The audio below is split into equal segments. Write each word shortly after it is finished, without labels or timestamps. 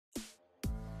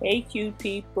Hey cute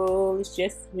people, it's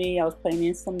just me. I was putting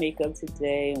in some makeup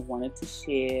today and wanted to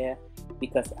share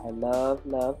because I love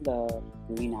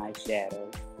green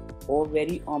eyeshadow.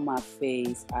 Already on my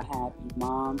face, I have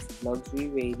Iman's Luxury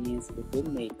Radiance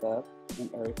Liquid Makeup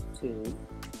in Earth 2.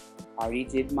 I already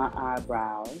did my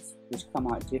eyebrows, which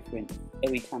come out different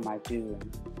every time I do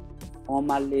them. On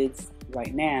my lids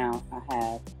right now, I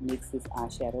have NYX's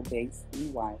eyeshadow base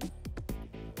in white.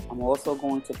 I'm also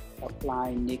going to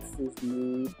apply NYX's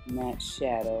Nude Matte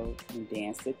Shadow and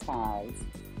Dance the Ties.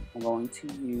 I'm going to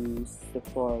use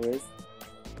Sephora's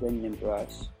blending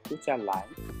brush, which I like.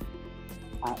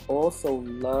 I also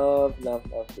love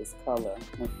this color.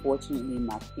 Unfortunately,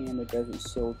 my camera doesn't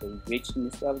show the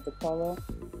richness of the color,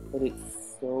 but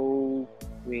it's so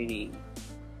pretty.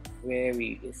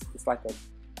 It's like a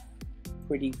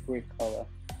pretty brick color,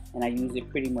 and I use it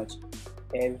pretty much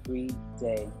every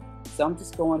day. So I'm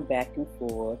just going back and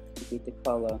forth to get the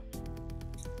color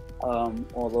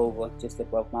all over, just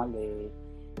above my lid.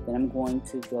 Then I'm going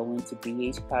to go into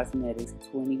BH Cosmetics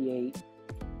 28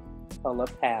 color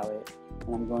palette,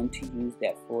 and I'm going to use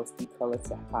that frosty color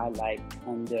to highlight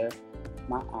under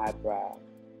my eyebrow.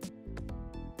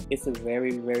 It's a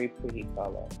very pretty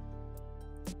color.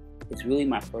 It's really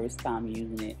my first time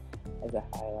using it as a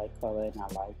highlight color, and I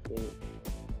like it.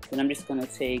 Then I'm just going to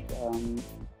take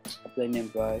a blending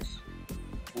brush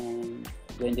and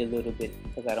blend it a little bit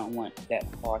because I don't want that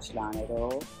harsh line at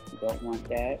all. You don't want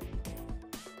that.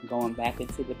 I'm going back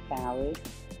into the palette,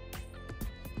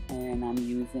 and I'm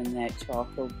using that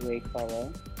charcoal gray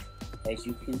color. As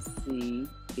you can see,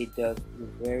 it does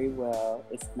very well.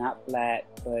 It's not black,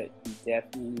 but you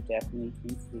definitely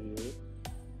can see it.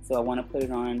 So I want to put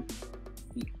it on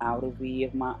the outer V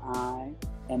of my eye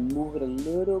and move it a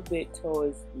little bit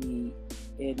towards the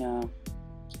inner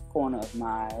corner of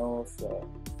my eye also.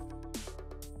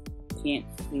 Can't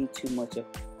see too much of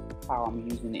how I'm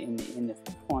using it in the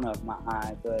corner of my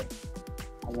eye, but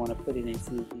I want to put it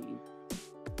into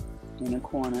the inner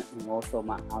corner and also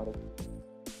my outer.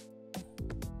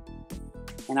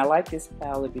 And I like this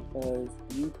palette because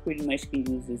you pretty much can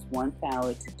use this one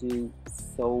palette to do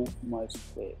so much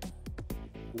with.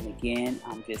 And again,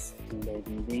 I'm just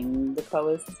blending the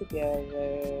colors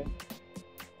together.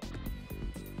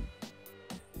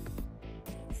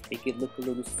 Make it look a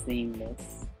little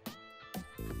seamless.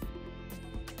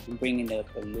 I'm bringing it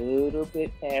up a little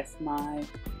bit past my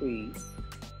crease.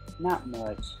 Not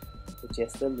much, but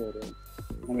just a little.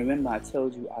 And remember, I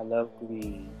told you I love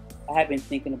green. I have been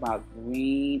thinking about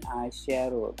green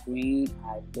eyeshadow or green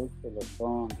eye look for the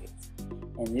longest.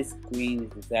 And this green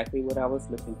is exactly what I was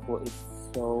looking for. It's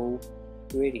so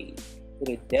pretty.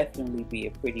 It'll definitely be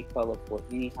a pretty color for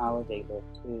any holiday look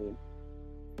too.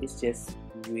 It's just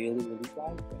really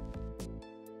vibrant.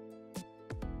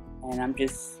 And I'm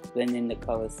just blending the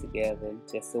colors together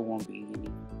just so there won't be any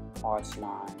harsh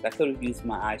lines. I could have used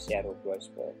my eyeshadow brush,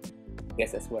 but I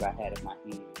guess that's what I had in my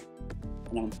hand.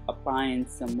 And I'm applying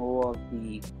some more of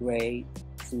the gray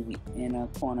to the inner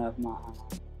corner of my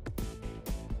eye.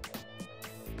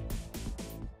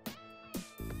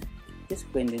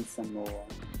 Just blending some more.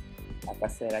 Like I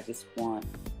said, I just want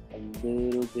a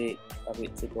little bit of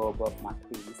it to go above my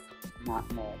crease,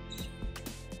 not much.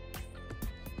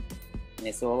 And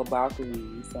it's all about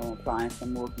green, so I'm applying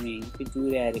some more green. You can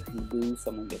do that if you lose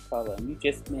some of your color, and you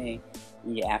just may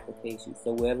in your application.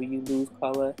 So wherever you lose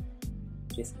color,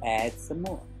 just add some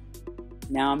more.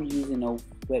 Now I'm using a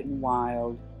Wet n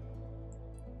Wild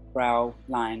brow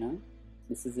liner.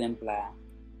 This is in black.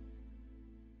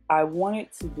 I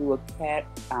wanted to do a cat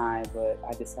eye, but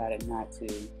I decided not to.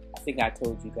 I think I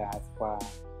told you guys why.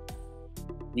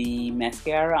 The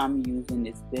mascara I'm using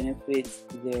is Benefits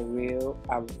They're Real.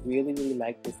 I really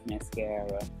like this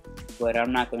mascara, but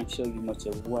I'm not going to show you much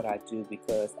of what I do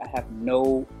because I have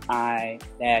no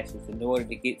eyelashes. In order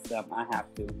to get some, I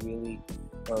have to really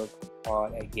work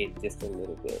hard at getting just a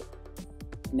little bit.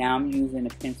 Now I'm using a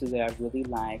pencil that I really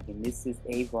like, and this is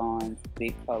Avon's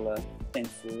Big Color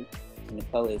pencil, and the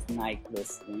color is Night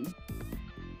Glisten.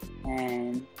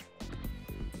 And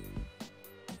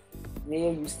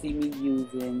there you see me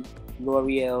using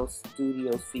L'Oreal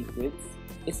Studio Secrets.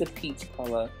 It's a peach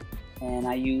color, and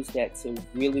I use that to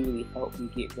really help me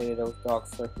get rid of those dark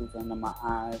circles under my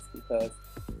eyes, because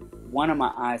one of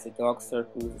my eyes, the dark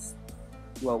circle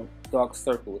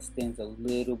extends a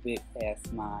little bit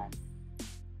past my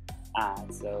eye.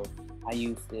 So I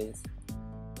use this,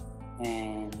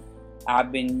 and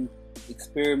I've been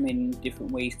experimenting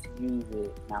different ways to use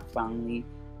it, and I finally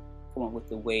come up with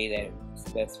the way that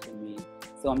is best for me.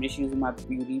 So I'm just using my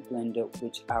beauty blender,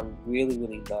 which I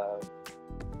really love,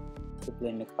 to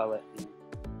blend the color in.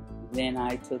 Then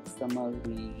I took some of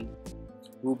the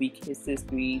Ruby Kisses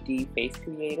 3D Face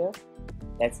Creator.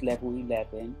 That's level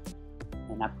 11.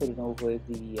 And I put it over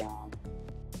the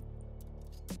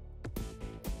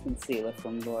concealer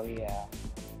from Loreal.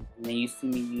 And then you see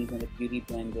me using a beauty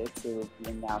blender to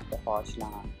blend out the harsh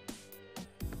line.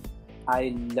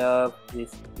 I love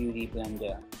this beauty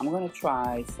blender. I'm going to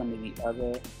try some of the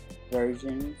other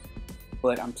versions,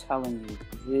 but I'm telling you,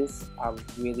 this, I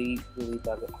really, really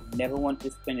love it. I never wanted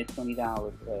to spend the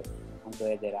 $20, but I'm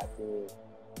glad that I did.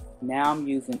 Now I'm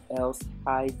using Elf's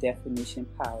High Definition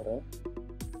Powder.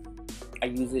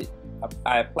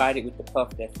 I applied it with the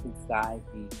puff that's inside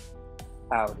the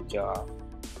powder jar.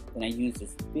 Then I use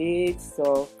this big,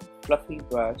 soft, fluffy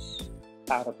brush,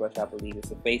 powder brush, I believe it's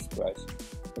a face brush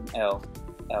from Elf.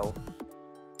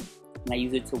 And I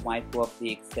use it to wipe off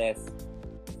the excess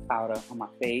powder on my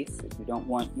face if you don't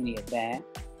want any of that.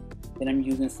 Then I'm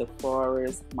using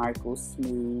Sephora's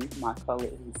Microsmooth. My color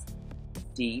is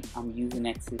deep. I'm using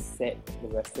that to set the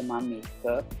rest of my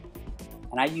makeup.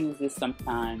 And I use this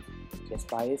sometimes just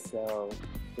by itself.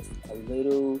 Just a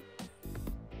little,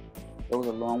 goes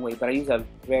a long way, but I use a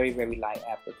very, very light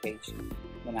application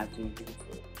when I do use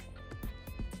it.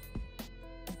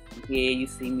 Here you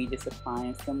see me just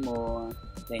applying some more.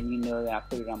 Then you know that I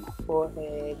put it on my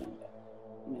forehead. And,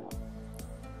 you know,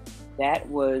 that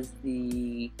was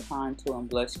the contour and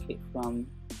blush kit from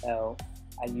Elf.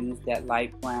 I used that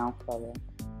light brown color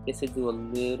just to do a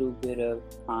little bit of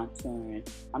contouring.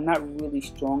 I'm not really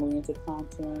strongly into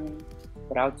contouring,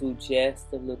 but I'll do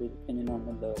just a little depending on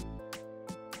the look.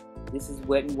 This is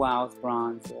Wet n Wild's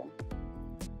bronzer,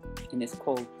 and it's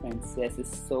called Princess.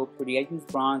 It's so pretty. I use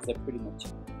bronzer pretty much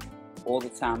all the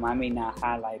time. I may not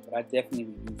highlight, but I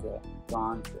definitely use a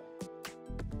bronzer.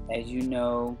 As you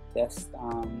know, that's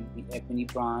the Ebony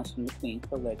bronze from the Queen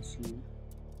collection.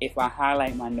 If I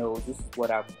highlight my nose, this is what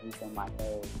I use on my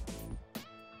nose,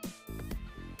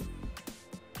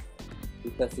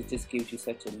 because it just gives you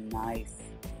such a nice,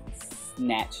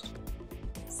 snatched,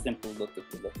 simple look if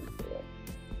you're looking for it.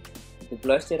 The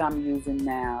blush that I'm using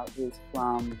now is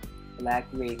from Black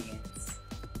Radiance,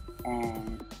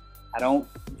 and I don't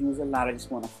use a lot. I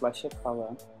just want to flush a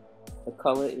color. The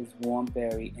color is Warm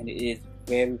Berry, and it is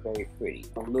very, very pretty.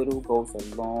 A little goes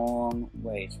a long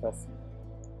way, trust me.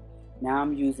 Now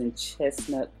I'm using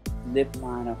Chestnut lip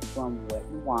liner from Wet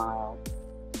n Wild.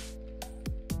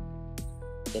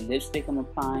 The lipstick I'm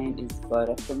applying is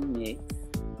Butter from NYX,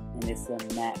 and it's a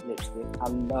matte lipstick. I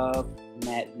love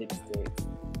matte lipsticks.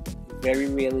 Very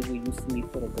rarely will you see me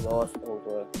put a gloss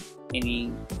over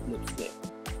any lipstick.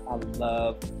 I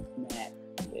love matte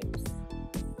lips.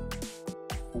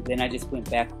 And then I just went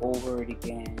back over it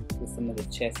again with some of the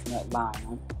Chestnut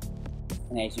liner.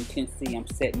 And as you can see, I'm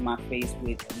setting my face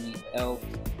with the Elf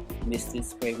Misted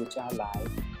Spray, which I like.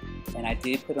 And I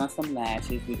did put on some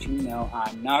lashes, which you know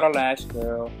I'm not a lash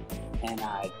girl, and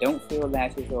I don't feel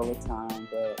lashes all the time,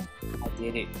 but I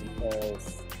did it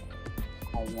because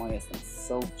I wanted some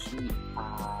so cute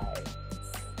eyes.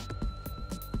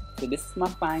 So this is my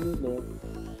final look,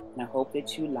 and I hope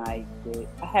that you liked it.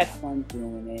 I had fun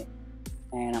doing it,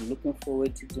 and I'm looking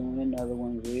forward to doing another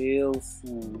one real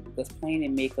soon, because playing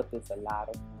in makeup is a lot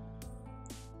of fun.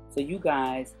 So you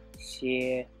guys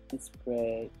share and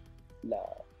spread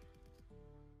love.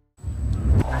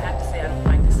 I have to say I don't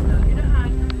like the smell